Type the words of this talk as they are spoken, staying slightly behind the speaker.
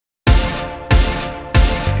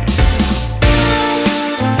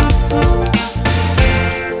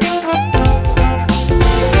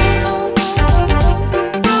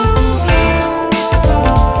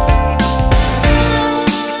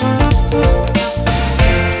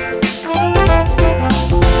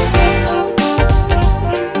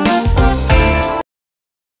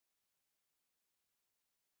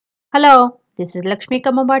Hello, this is Lakshmi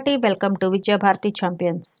Kamabati. Welcome to Bharati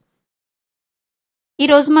Champions. ఈ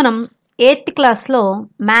రోజు మనం 8th క్లాస్లో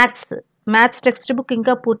మ్యాథ్స్ టెక్స్ట్ బుక్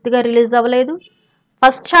ఇంకా పూర్తిగా రిలీజ్ అవ్వలేదు.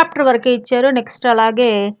 ఫస్ట్ చాప్టర్ వరకే ఇచ్చారు. నెక్స్ట్ అలాగే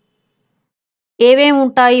ఏమేమి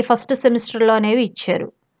ఉంటాయి ఫస్ట్ సెమిస్టర్లో అనేవి ఇచ్చారు.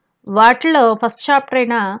 వాటిలో ఫస్ట్ చాప్టర్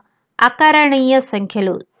అయిన అకారణీయ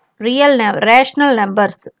సంఖ్యలు రేషనల్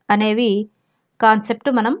నెంబర్స్ అనేవి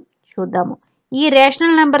కాన్సెప్ట్ మనం చూద్దాము. ఈ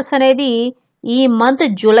రేషనల్ నెంబర్స్ అనేది ఈ మంత్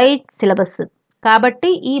జూలై సిలబస్ కాబట్టి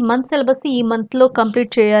ఈ మంత్ సిలబస్ ఈ మంత్లో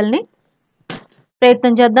కంప్లీట్ చేయాలని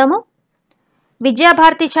ప్రయత్నం చేద్దాము.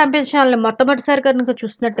 భారతి ఛాంపియన్స్ ఛానల్ మొట్టమొదటిసారి కనుక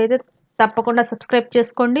చూసినట్టయితే తప్పకుండా సబ్స్క్రైబ్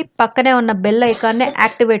చేసుకోండి. పక్కనే ఉన్న బెల్ ఐకాన్ని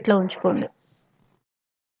యాక్టివేట్లో ఉంచుకోండి.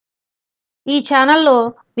 ఈ ఛానల్లో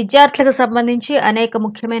విద్యార్థులకు సంబంధించి అనేక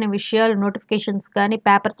ముఖ్యమైన విషయాలు, నోటిఫికేషన్స్ కానీ,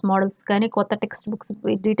 పేపర్స్ మోడల్స్ కానీ, కొత్త టెక్స్ట్ బుక్స్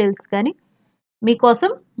డీటెయిల్స్ కానీ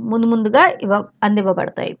మీకోసం ముందుగా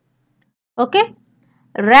అందివ్వబడతాయి. ఓకే,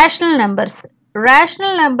 రేషనల్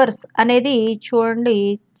నెంబర్స్ అనేది చూడండి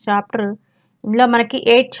చాప్టర్. ఇందులో మనకి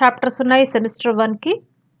 8 చాప్టర్స్ ఉన్నాయి సెమిస్టర్ 1కి.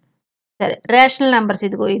 సరే, రేషనల్ నెంబర్స్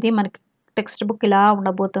ఇదిగో ఇది మనకి టెక్స్ట్ బుక్ ఇలా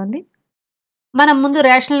ఉండబోతోంది. మనం ముందు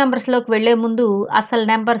రేషనల్ నెంబర్స్లోకి వెళ్లే ముందు అసలు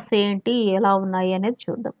నెంబర్స్ ఏంటి, ఎలా ఉన్నాయి అనేది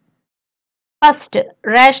చూద్దాం. ఫస్ట్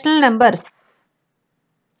రేషనల్ నెంబర్స్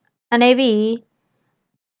అనేవి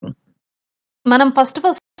మనం ఫస్ట్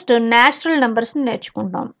న్యాచురల్ నెంబర్స్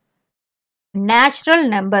నేర్చుకుంటాం. న్యాచురల్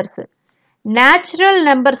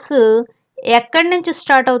నెంబర్స్ ఎక్కడి నుంచి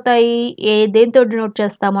స్టార్ట్ అవుతాయి, దేంతో డినోట్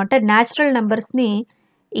చేస్తాము అంటే న్యాచురల్ నెంబర్స్ని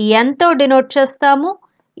ఎంతో డినోట్ చేస్తాము.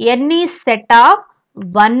 ఎన్ని సెట్ ఆఫ్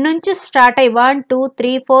 1 నుంచి స్టార్ట్ అయ్యి 1 2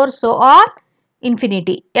 3 4 సో ఆన్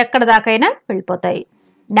ఇన్ఫినిటీ ఎక్కడ దాకైనా వెళ్ళిపోతాయి.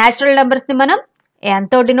 న్యాచురల్ నెంబర్స్ని మనం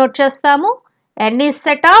ఎంతో డినోట్ చేస్తాము. ఎన్ని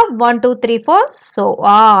సెట్ ఆఫ్ 1 2 3 4 సో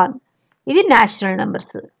ఆన్. ఇది న్యాచురల్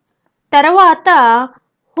నెంబర్స్. తర్వాత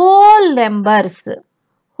హోల్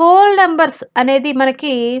నెంబర్స్ అనేది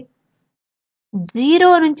మనకి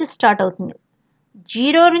 0 నుంచి స్టార్ట్ అవుతుంది.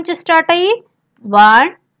 0 నుంచి స్టార్ట్ అయ్యి 1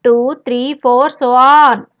 2 3 4 సో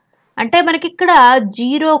ఆన్. అంటే మనకి ఇక్కడ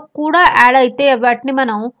 0 కూడా యాడ్ అయితే వాటిని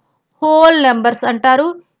మనం హోల్ నెంబర్స్ అంటారు.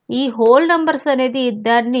 ఈ హోల్ నెంబర్స్ అనేది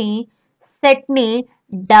దాన్ని సెట్ని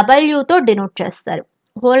డబ్ల్యూతో డినోట్ చేస్తారు.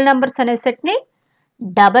 హోల్ నెంబర్స్ అనే సెట్ని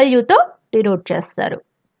డబ్ల్యూతో డినోట్ చేస్తారు.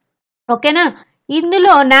 ఓకేనా.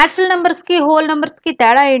 ఇందులో న్యాచురల్ నెంబర్స్కి హోల్ నెంబర్స్కి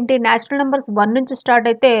తేడా ఏంటి? న్యాచురల్ నెంబర్స్ 1 నుంచి స్టార్ట్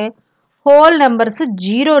అయితే హోల్ నెంబర్స్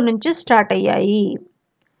 0 నుంచి స్టార్ట్ అయ్యాయి.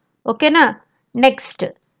 ఓకేనా. Next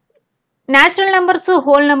natural numbers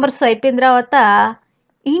whole numbers అయిపోయిన తర్వాత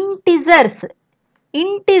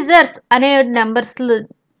ఇంటిజర్స్ అనే నెంబర్స్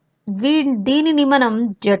దీనిని మనం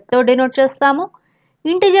జెడ్తో డినోట్ చేస్తాము.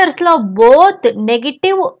 ఇంటిజర్స్లో both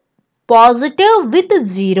negative positive with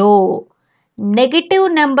 0 negative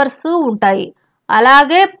numbers ఉంటాయి,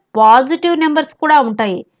 అలాగే పాజిటివ్ నెంబర్స్ కూడా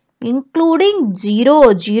ఉంటాయి. ఇంక్లూడింగ్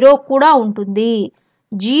 0 కూడా ఉంటుంది.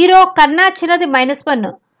 0 కన్నా చిన్నది -1,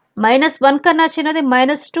 -1 కన్నా చిన్నది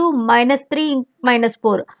 -2, -3,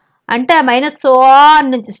 -4 అంటే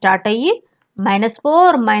 -1 నుంచి స్టార్ట్ అయ్యి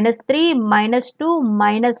 -4, -3, -2,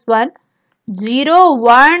 -1, 0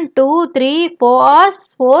 1 2 3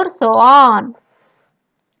 4 సో ఆన్.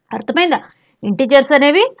 అర్థమైందా?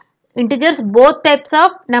 Integers both types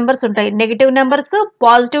of numbers ఉంటాయి. Negative numbers,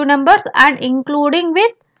 positive numbers and including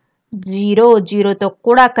with 0తో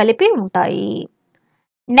కూడా కలిపి ఉంటాయి.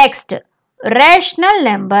 నెక్స్ట్ రేషనల్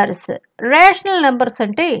నెంబర్స్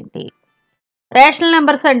అంటే ఏంటి? రేషనల్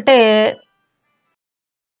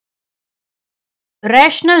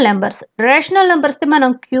నెంబర్స్ని మనం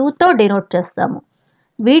క్యూతో డినోట్ చేస్తాము.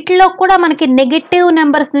 వీటిలో కూడా మనకి నెగిటివ్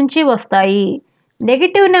నెంబర్స్ నుంచి వస్తాయి.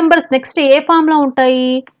 నెగిటివ్ నెంబర్స్ నెక్స్ట్ ఏ ఫామ్లో ఉంటాయి?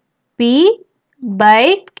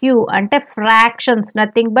 P/Q అంటే ఫ్రాక్షన్స్,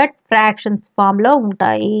 నథింగ్ బట్ ఫ్రాక్షన్స్ ఫామ్లో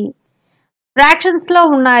ఉంటాయి. ఫ్రాక్షన్స్లో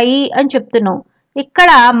ఉన్నాయి అని చెప్తున్నాం. ఇక్కడ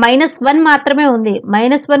 -1 మాత్రమే ఉంది.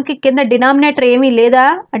 -1కి కింద డినామినేటర్ ఏమీ లేదా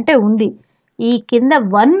అంటే ఉంది. ఈ కింద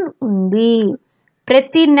 1 ఉంది.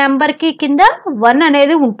 ప్రతి నెంబర్కి కింద 1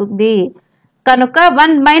 అనేది ఉంటుంది కనుక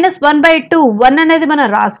 -1/2 1 అనేది మనం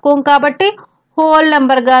రాసుకోం కాబట్టి హోల్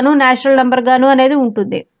నెంబర్ గాను న్యాచురల్ నెంబర్ గాను అనేది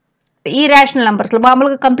ఉంటుంది. ఈ రేషనల్ నెంబర్స్లో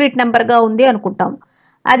మామూలుగా కంప్లీట్ నెంబర్గా ఉంది అనుకుంటాం.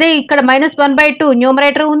 అదే ఇక్కడ -1/2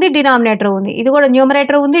 న్యూమరేటర్ ఉంది, డినామినేటర్ ఉంది. ఇది కూడా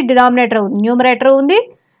న్యూమరేటర్ ఉంది, డినామినేటర్ ఉంది. న్యూమరేటర్ ఉంది,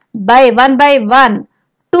 1/1,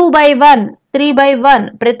 2/1, 3/1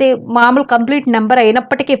 ప్రతి మామూలు కంప్లీట్ నెంబర్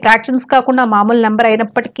అయినప్పటికీ, ఫ్రాక్షన్స్ కాకుండా మామూలు నెంబర్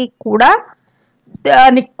అయినప్పటికీ కూడా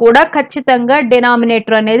దానికి కూడా ఖచ్చితంగా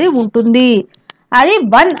డినామినేటర్ అనేది ఉంటుంది. అది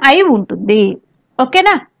 1 అయి ఉంటుంది.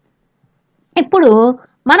 ఓకేనా. ఇప్పుడు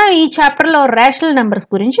మనం ఈ చాప్టర్లో రేషనల్ నెంబర్స్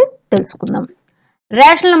గురించి తెలుసుకుందాం.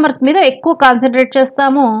 రేషనల్ నెంబర్స్ మీద ఎక్కువ కాన్సన్ట్రేట్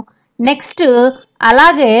చేస్తాము. నెక్స్ట్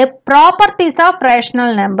అలాగే ప్రాపర్టీస్ ఆఫ్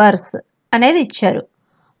రేషనల్ నెంబర్స్ అనేది ఇచ్చారు.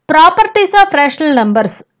 ప్రాపర్టీస్ ఆఫ్ రేషనల్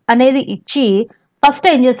నెంబర్స్ అనేది ఇచ్చి ఫస్ట్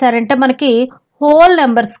ఏం చేశారంటే మనకి హోల్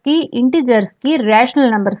నెంబర్స్కి, ఇంటిజర్స్కి,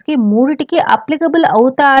 రేషనల్ నెంబర్స్కి మూడిటికి అప్లికబుల్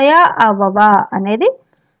అవుతాయా అవ్వవా అనేది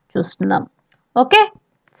చూస్తున్నాం. ఓకే,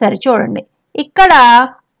 సరే చూడండి. ఇక్కడ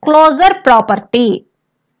క్లోజర్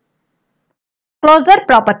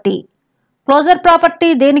ప్రాపర్టీ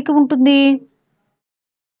దేనికి ఉంటుంది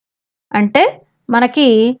అంటే మనకి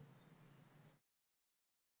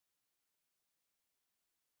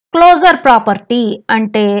క్లోజర్ ప్రాపర్టీ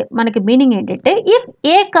అంటే మనకి మీనింగ్ ఏంటంటే if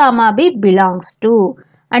A comma B belongs to,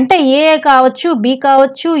 అంటే ఏ కావచ్చు బి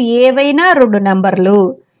కావచ్చు, ఏవైనా రెండు నెంబర్లు,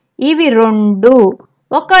 ఇవి రెండు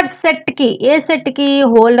ఒక సెట్కి, ఏ సెట్కి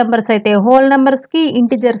హోల్ నెంబర్స్ అయితే హోల్ నెంబర్స్కి,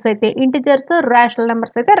 ఇంటిజర్స్ అయితే ఇంటిజర్స్, రేషనల్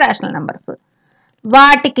నెంబర్స్ అయితే రేషనల్ నెంబర్స్,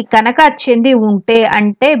 వాటికి కనుక చెంది ఉంటే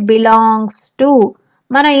అంటే బిలాంగ్స్ టు,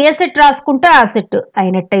 మనం ఏ సెట్ రాసుకుంటే ఆ సెట్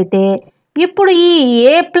అయినట్టయితే ఇప్పుడు ఈ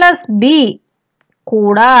ఏ ప్లస్ బి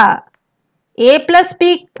కూడా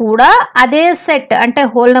అదే సెట్, అంటే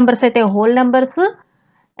హోల్ నెంబర్స్ అయితే హోల్ నెంబర్స్,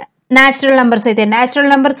 న్యాచురల్ నెంబర్స్ అయితే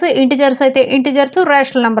న్యాచురల్ నెంబర్స్, ఇంటిజర్స్ అయితే ఇంటిజర్స్,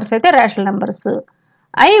 రేషనల్ నెంబర్స్ అయితే రేషనల్ నెంబర్స్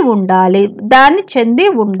అయి ఉండాలి, దాన్ని చెంది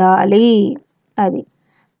ఉండాలి. అది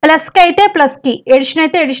ప్లస్కి అయితే ప్లస్కి, ఎడిషన్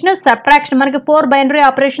అయితే ఎడిషన్, సబ్ట్రాక్షన్, మనకి 4 బైనరీ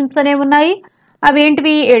ఆపరేషన్స్ అనేవి ఉన్నాయి. అవి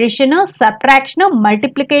ఏంటివి? Edition, subtraction,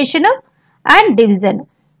 multiplication and division.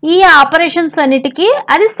 ఈ ఆపరేషన్స్ అన్నిటికీ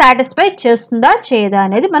అది సాటిస్ఫై చేస్తుందా చేయదా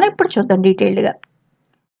అనేది మనం ఇప్పుడు చూద్దాం డీటెయిల్డ్గా.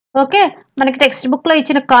 ఓకే, మనకి టెక్స్ట్ బుక్లో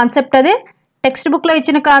ఇచ్చిన కాన్సెప్ట్ అదే. టెక్స్ట్ బుక్లో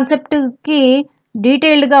ఇచ్చిన కాన్సెప్ట్కి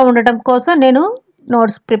డీటెయిల్డ్గా ఉండటం కోసం నేను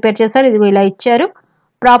నోట్స్ ప్రిపేర్ చేశాను. ఇది ఇలా ఇచ్చారు.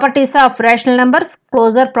 Properties of rational numbers,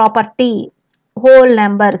 closure property, whole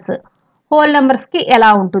నెంబర్స్కి ఎలా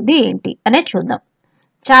ఉంటుంది ఏంటి అనేది చూద్దాం.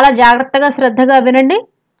 చాలా జాగ్రత్తగా శ్రద్ధగా వినండి,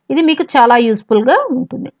 ఇది మీకు చాలా యూస్ఫుల్గా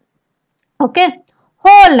ఉంటుంది. ఓకే,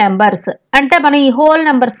 హోల్ నెంబర్స్ అంటే మనం ఈ హోల్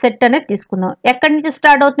నెంబర్ సెట్ అనేది తీసుకుందాం. ఎక్కడి నుంచి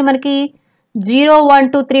స్టార్ట్ అవుతుంది మనకి? 0, 1,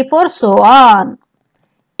 2, 3, 4 so on.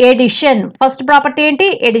 Edition, first property ఏంటి?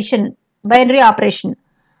 Edition, binary operation.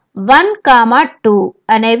 1, 2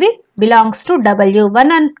 అనేవి బిలాంగ్స్ టు W.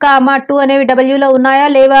 1, 2 అనేవి Wలో ఉన్నాయా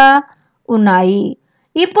లేవా? ఉన్నాయి.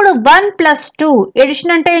 ఇప్పుడు 1 + 2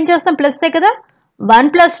 ఎడిషన్ అంటే ఏం చేస్తాం? ప్లస్ే కదా. 1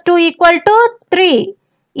 + 2 = 3.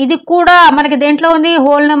 ఇది కూడా మనకి దేంట్లో ఉంది?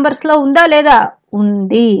 హోల్ నెంబర్స్లో ఉందా లేదా?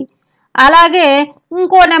 ఉంది. అలాగే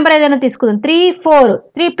ఇంకో నెంబర్ ఏదైనా తీసుకుందాం. 3, 4,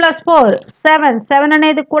 3 + 4 7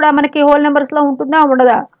 అనేది కూడా మనకి హోల్ నెంబర్స్లో ఉంటుందా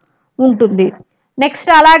ఉండదా? ఉంటుంది. నెక్స్ట్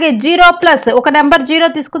అలాగే 0+, ఒక నెంబర్ 0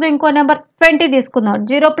 తీసుకుందాం, ఇంకో నెంబర్ 20 తీసుకుందాం.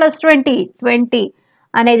 0 + 20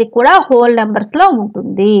 అనేది కూడా హోల్ నెంబర్స్లో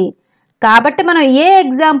ఉంటుంది. కాబట్టి మనం ఏ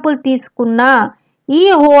ఎగ్జాంపుల్ తీసుకున్నా ఈ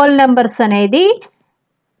హోల్ నెంబర్స్ అనేది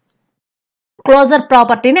క్లోజర్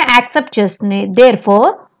ప్రాపర్టీని యాక్సెప్ట్ చేస్తుంది.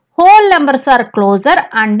 Therefore whole numbers are closure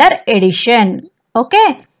under edition. Okay,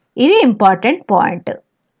 ఇది ఇంపార్టెంట్ పాయింట్.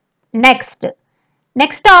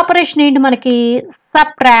 నెక్స్ట్ ఆపరేషన్ ఏంటి మనకి?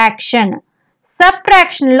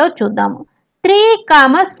 సబ్ట్రాక్షన్లో చూద్దాము. 3,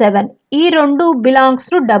 7 ఈ రెండు belongs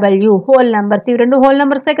to W, whole numbers. ఇవి రెండు హోల్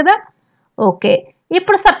నెంబర్సే కదా. ఓకే,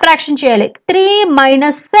 ఇప్పుడు సబ్ట్రాక్షన్ చేయాలి. 3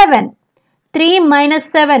 -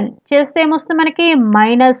 7 చేస్తే ఏమొస్తుంది మనకి?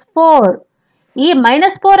 -4. ఈ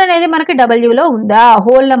 -4 అనేది మనకి Wలో ఉందా?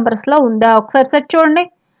 హోల్ నెంబర్స్లో ఉందా? ఒకసారి సెట్ చూడండి.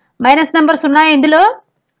 మైనస్ నెంబర్స్ ఉన్నాయా ఇందులో?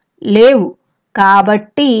 లేవు.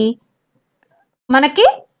 కాబట్టి మనకి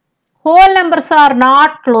whole numbers are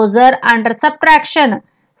not closure under subtraction.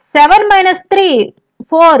 7 - 3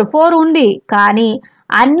 4 ఉంది, కానీ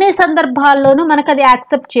అన్ని సందర్భాల్లోనూ మనకు అది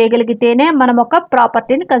యాక్సెప్ట్ చేయగలిగితేనే మనం ఒక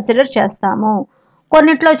ప్రాపర్టీని కన్సిడర్ చేస్తాము.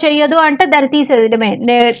 కొన్నిట్లో చెయ్యదు అంటే దాన్ని తీసేయడమే,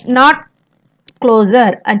 నాట్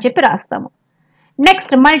క్లోజర్ అని చెప్పి రాస్తాము.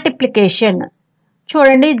 నెక్స్ట్ మల్టిప్లికేషన్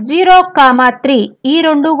చూడండి. 0, 3 ఈ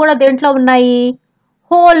రెండు కూడా దేంట్లో ఉన్నాయి?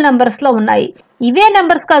 హోల్ నెంబర్స్లో ఉన్నాయి. ఇవే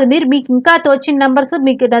నెంబర్స్ కాదు, మీకు ఇంకా తోచిన నెంబర్స్,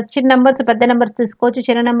 మీకు నచ్చిన నెంబర్స్, పెద్ద నెంబర్స్ తీసుకోవచ్చు,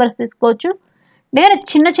 చిన్న నెంబర్స్ తీసుకోవచ్చు. నేను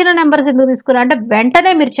చిన్న నెంబర్స్ ఎందుకు తీసుకున్నా అంటే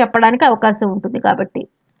వెంటనే మీరు చెప్పడానికి అవకాశం ఉంటుంది కాబట్టి.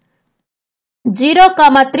 0,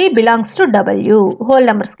 3 బిలాంగ్స్ టు W, హోల్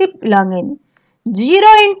నెంబర్స్కి బిలాంగ్ అయింది.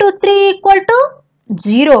 0 × 3 =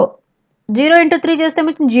 0. 0 × 3 చేస్తే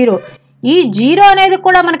మీకు 0. ఈ 0 అనేది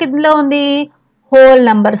కూడా మనకి ఇందులో ఉంది, హోల్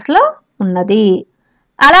నెంబర్స్లో ఉన్నది.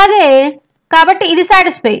 అలాగే కాబట్టి ఇది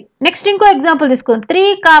సాటిస్ఫై. నెక్స్ట్ ఇంకో ఎగ్జాంపుల్ తీసుకుందాం.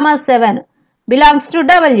 3, 7 బిలాంగ్స్ టు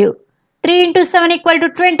W. 3 × 7 =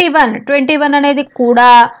 21. 21 అనేది కూడా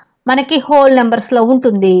మనకి హోల్ నెంబర్స్లో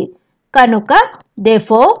ఉంటుంది. కనుక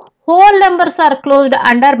therefore whole numbers are closed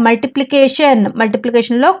under multiplication.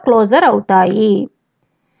 మల్టిప్లికేషన్లో closure అవుతాయి.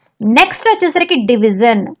 నెక్స్ట్ వచ్చేసరికి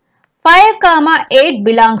డివిజన్. 5, 8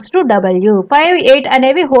 belongs to W. 5, 8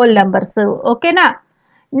 అనేవి హోల్ నెంబర్స్. ఓకేనా.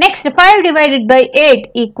 Next 5 divided by 8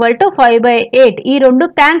 equal to 5/8. ఈ రెండు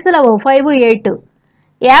క్యాన్సిల్ అవ్వవు, 5, 8.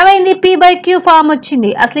 ఏమైంది? p/q ఫామ్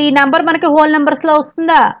వచ్చింది. అసలు ఈ నెంబర్ మనకి హోల్ నెంబర్స్ లో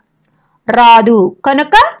వస్తుందా? రాదు.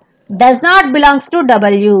 కనుక does not belongs to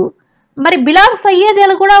W. మరి బిలాంగ్స్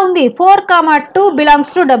అయ్యేది కూడా ఉంది. 4, 2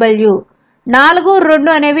 బిలాంగ్స్ టు W. 4,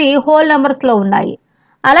 2 అనేవి హోల్ నెంబర్స్ లో ఉన్నాయి.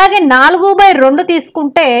 అలాగే 4/2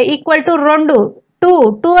 తీసుకుంటే ఈక్వల్ టు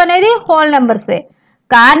 2 అనేది హోల్ నెంబర్సే.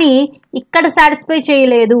 కానీ ఇక్కడ సాటిస్ఫై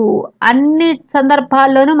చేయలేదు. అన్ని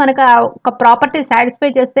సందర్భాల్లోనూ మనకు ఒక ప్రాపర్టీ సాటిస్ఫై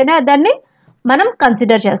చేస్తేనే దాన్ని మనం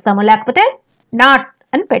కన్సిడర్ చేస్తాము, లేకపోతే నాట్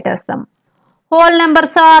అని పెట్టేస్తాము. Whole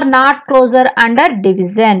numbers are not closure under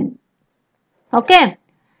division. Okay,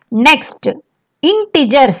 next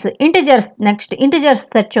integers. Next integers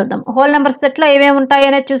set చూద్దాం. హోల్ నెంబర్ సెట్ లో ఏమేమి ఉంటాయి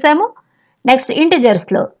అనేది చూసాము. నెక్స్ట్ ఇంటిజర్స్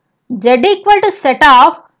లో z equal to set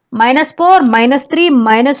of -4, -3,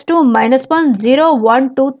 -2, -1, 0, 1,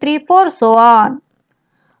 2, 3, 4 so on.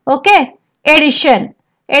 Okay, edition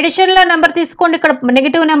లో నెంబర్ తీసుకోండి. ఇక్కడ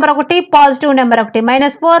నెగిటివ్ నెంబర్ ఒకటి, పాజిటివ్ నెంబర్ ఒకటి.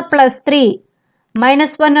 -4 + 3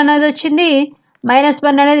 -1 అనేది వచ్చింది.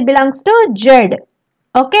 -1 అనేది బిలాంగ్స్ టు Z.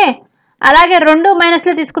 ఓకే, అలాగే 2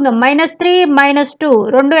 మైనస్లో తీసుకుందాం. -3, -2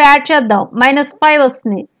 రెండు యాడ్ చేద్దాం, -5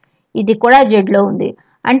 వస్తుంది. ఇది కూడా Z లో ఉంది.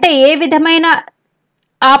 అంటే ఏ విధమైన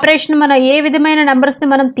ఆపరేషన్ మనం ఏ విధమైన నెంబర్స్ని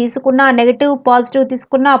మనం తీసుకున్నా, నెగిటివ్ పాజిటివ్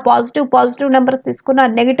తీసుకున్నా, పాజిటివ్ నెంబర్స్ తీసుకున్నా,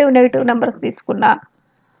 నెగిటివ్ నెంబర్స్ తీసుకున్నా,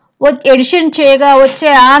 ఎడిషన్ చేయగా వచ్చే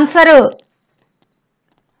ఆన్సర్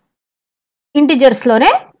ఇంటిజర్స్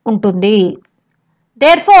లోనే ఉంటుంది.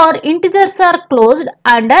 Therefore integers are closed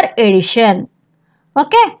under edition.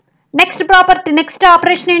 Okay, next property, next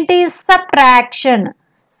operation ఏంటి?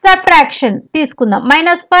 సబ్ట్రాక్షన్ తీసుకుందాం.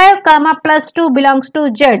 -5, +2 బిలాంగ్స్ టు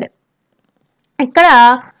Z. ఇక్కడ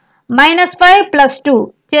 -5 + 2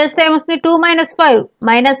 చేస్తే ఏమొస్తుంది? 2 - 5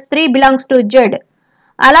 -3 బిలాంగ్స్ టు Z.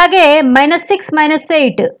 అలాగే -6,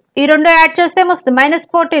 -8 ఈ రెండు యాడ్ చేస్తే ఏమొస్తుంది?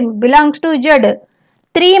 -14 belongs to Z.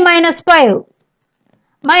 3 - 5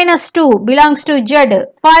 -2 belongs to Z.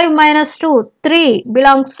 5 - 2 3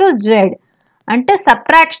 belongs to Z. అంటే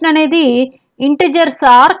సబ్ట్రాక్షన్ అనేది integers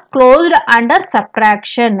are closed under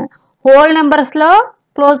subtraction. Whole numbers లో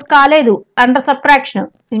క్లోజ్ కాలేదు అండర్ సబ్ట్రాక్షన్,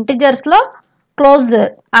 ఇంటిజర్స్ లో close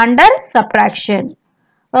under subtraction.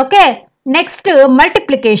 Okay, next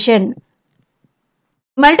multiplication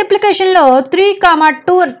లో 3,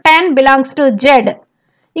 2 10 బిలాంగ్స్ టు Z.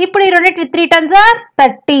 ఇప్పుడు ఈ రెండింటి 3 10s are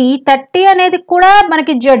 30 అనేది కూడా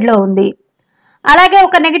మనకి Z లో ఉంది. అలాగే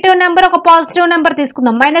ఒక నెగిటివ్ నెంబర్, ఒక పాజిటివ్ నెంబర్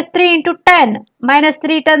తీసుకుందాం. -3 × 10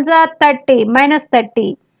 -3 10s are 30 -30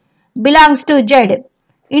 belongs to Z.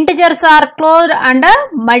 Integers are closed under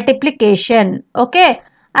multiplication. Okay,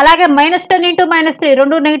 అలాగే -10 × -3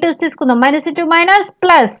 రెండు నెగిటివ్స్ తీసుకుందాం. -+,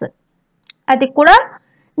 అది కూడా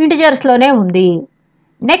ఇంటిజర్స్ లోనే ఉంది.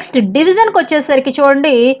 నెక్స్ట్ డివిజన్కి వచ్చేసరికి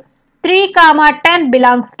చూడండి, 3, 10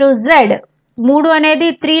 బిలాంగ్స్ టు Z. 3 అనేది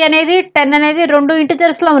 3 అనేది 10 అనేది రెండు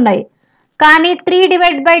ఇంటిజర్స్ లో ఉన్నాయి. కానీ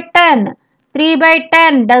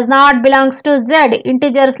 3/10 does not belongs to Z.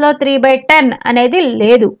 Integers లో 3/10 అనేది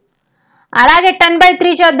లేదు. అలాగే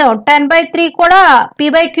 10/3 చేద్దాం. 10/3 కూడా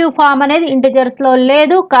p/q ఫామ్ అనేది ఇంటిజర్స్ లో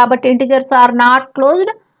లేదు. కాబట్టి integers are not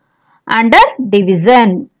closed under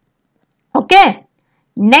division. Okay,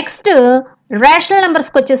 next rational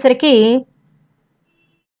నెంబర్స్కి వచ్చేసరికి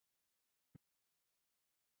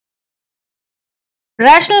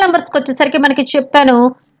మనకి చెప్పాను,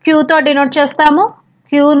 క్యూతో డినోట్ చేస్తాము.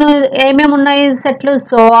 క్యూను ఏమేమి ఉన్నాయి సెట్లు?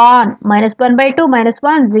 So on. -1/2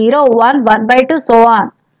 -1 0 1 1/2 so on.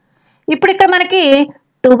 ఇప్పుడు ఇక్కడ మనకి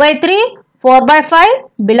 2/3 4/5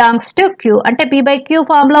 బిలాంగ్స్ టు Q. అంటే p/q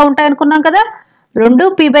ఫామ్ లో ఉంటాయి అనుకున్నాం కదా, రెండు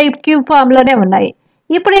p/q ఫామ్ లోనే ఉన్నాయి.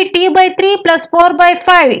 ఇప్పుడు ఈ t/3 +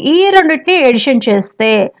 4/5 ఈ రెండింటిని ఎడిషన్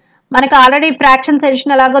చేస్తే మనకి ఆల్రెడీ ఫ్రాక్షన్స్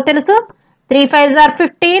ఎడిషన్ ఎలాగో తెలుసు. 3 5s are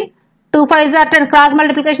 15, 2 5s are 10. Cross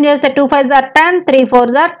multiplication చేస్తే 2 5s are 10, 3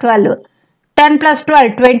 4s are 12. 10 +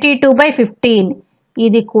 12 22/15.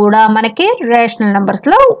 ఇది కూడా మనకి రేషనల్ నెంబర్స్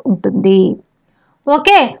లో ఉంటుంది.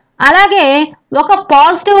 ఓకే, అలాగే ఒక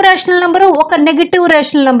పాజిటివ్ రేషనల్ నెంబరు, ఒక నెగిటివ్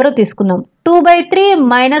రేషనల్ నెంబరు తీసుకుందాం. 2/3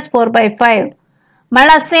 - 4/5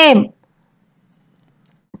 మళ్ళా సేమ్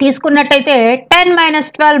తీసుకున్నట్టయితే 10 -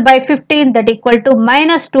 12/15 దట్ ఈక్వల్ టు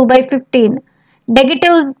 -2/15.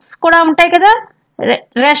 నెగిటివ్స్ కూడా ఉంటాయి కదా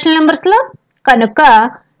రేషనల్ నెంబర్స్ లో. కనుక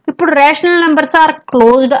ఇప్పుడు rational numbers are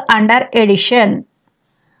closed under edition.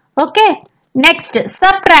 Okay, next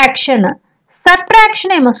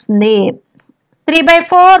subtraction ఏమొస్తుంది?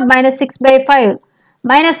 3/4 - 6/5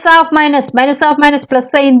 -,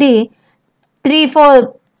 ప్లస్ అయింది. 3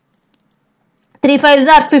 5s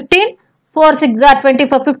are 15, 4 6s are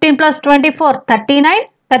 24. 15 + 24 39,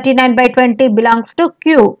 39/20 belongs to Q.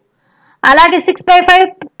 అలాగే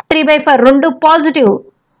 6/5 3/4 రెండు పాజిటివ్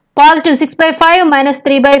 6/5 minus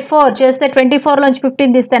 3/4 చేస్తే 24 లోంచి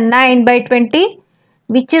 15 తీస్తే 9/20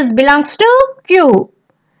 which is belongs to Q.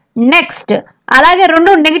 Next అలాగే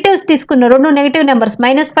రెండు నెగటివ్స్ తీసుకున్నాం, రెండు నెగటివ్ నెంబర్స్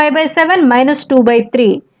 -5/7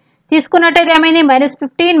 -2/3 తీసుకున్నట్టయితే ఏమైంది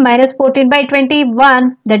 -15 -14/21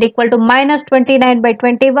 that equal to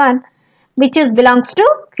 -29/21 which is belongs to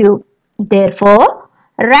Q. Therefore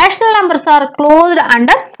rational numbers are closed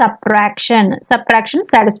under subtraction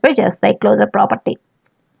satisfy చేస్తాయి క్లోజర్ ప్రాపర్టీ.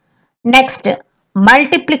 నెక్స్ట్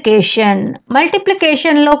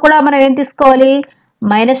మల్టిప్లికేషన్ లో కూడా మనం ఏం తీసుకోవాలి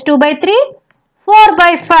 -2/3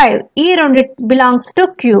 4/5 ఈ రెండు బిలాంగ్స్ టు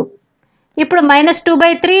Q. ఇప్పుడు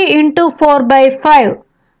 -2/3 into 4/5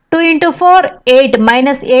 2 into 4 8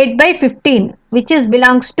 -8/15 which is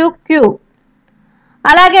belongs to Q.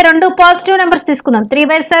 అలాగే రెండు పాజిటివ్ నెంబర్స్ తీసుకుందాం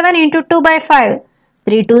 3/7 into 2/5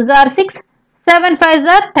 3 2s are 6 7 5s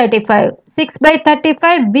are 35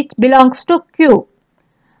 6/35 which belongs to Q.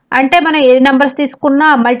 అంటే మనం ఏ నెంబర్స్ తీసుకున్నా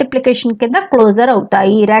మల్టిప్లికేషన్ కింద క్లోజర్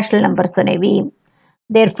అవుతాయి రేషనల్ నెంబర్స్ అనేవి.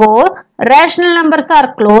 Therefore rational numbers are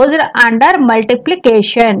closed under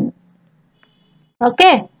multiplication.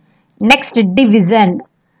 Okay. Next division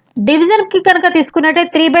కి కనుక తీసుకున్నట్టే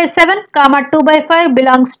 3/7 2/5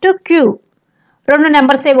 belongs to Q. రెండు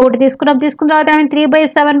నెంబర్స్ ఒకటి తీసుకున్న తర్వాత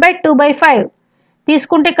 3/7/2/5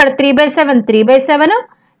 తీసుకుంటే ఇక్కడ 3/7 3/7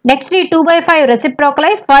 నెక్స్ట్ ఈ 2/5 రెసిప్రోకల్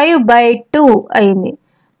అయి 5/2 అయింది.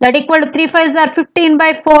 That equal to 3 5s are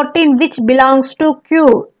 15/14 which belongs to Q.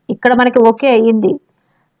 ఇక్కడ మనకి ఓకే అయ్యింది.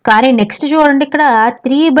 కానీ నెక్స్ట్ చూడండి ఇక్కడ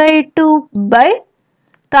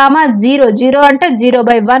 3/2/0 అంటే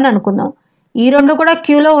 0/1 అనుకుందాం. ఈ రెండు కూడా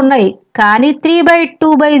క్యూలో ఉన్నాయి కానీ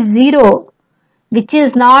 3/2/0 which is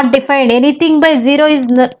not defined. Anything by 0 is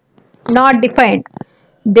not defined.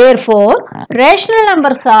 Therefore rational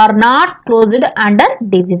numbers are not closed under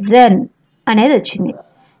division అనేది వచ్చింది.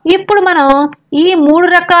 ఇప్పుడు మనం ఈ మూడు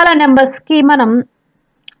రకాల నెంబర్స్కి మనం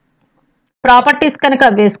ప్రాపర్టీస్ కనుక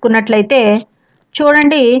వేసుకున్నట్లయితే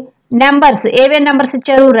చూడండి నెంబర్స్ ఏవేం నెంబర్స్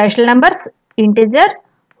ఇచ్చారు rational numbers integers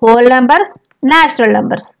whole numbers natural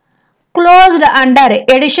numbers. Closed under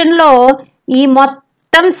ఎడిషన్లో ఈ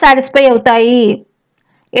మొత్తం సాటిస్ఫై అవుతాయి.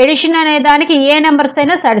 ఎడిషన్ అనే దానికి ఏ నెంబర్స్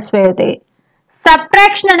అయినా సాటిస్ఫై అవుతాయి.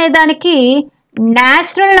 సబ్ట్రాక్షన్ అనే దానికి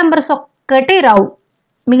నేచురల్ నెంబర్స్ ఒక్కటి రావు,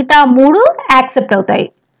 మిగతా మూడు యాక్సెప్ట్ అవుతాయి.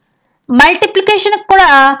 మల్టిప్లికేషన్ కూడా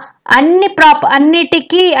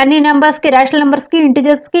అన్నిటికీ అన్ని నెంబర్స్కి రేషనల్ నెంబర్స్కి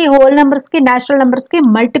ఇంటిజర్స్కి హోల్ నెంబర్స్కి నేచురల్ నెంబర్స్కి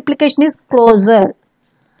multiplication is closure.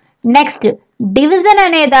 Next division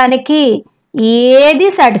అనే దానికి ఏది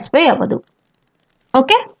సాటిస్ఫై అవ్వదు.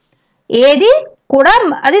 ఓకే, ఏది కూడా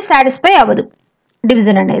అది సాటిస్ఫై అవ్వదు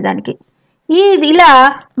డివిజన్ అనే దానికి. ఇలా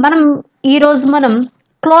ఈరోజు మనం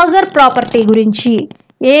క్లోజర్ ప్రాపర్టీ గురించి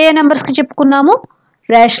ఏ నెంబర్స్కి చెప్పుకున్నాము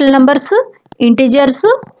రేషనల్ నెంబర్స్ ఇంటిజర్స్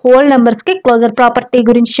హోల్ నెంబర్స్కి క్లోజర్ ప్రాపర్టీ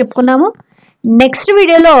గురించి చెప్పుకున్నాము. నెక్స్ట్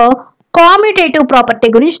వీడియోలో కామ్యుటేటివ్ ప్రాపర్టీ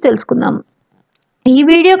గురించి తెలుసుకుందాము. ఈ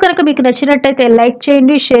వీడియో కనుక మీకు నచ్చినట్టయితే లైక్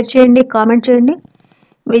చేయండి, షేర్ చేయండి, కామెంట్ చేయండి.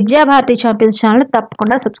 విద్యా భారతి ఛాంపియన్స్ ఛానల్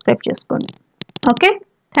తప్పకుండా సబ్స్క్రైబ్ చేసుకోండి. Okay,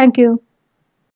 thank you.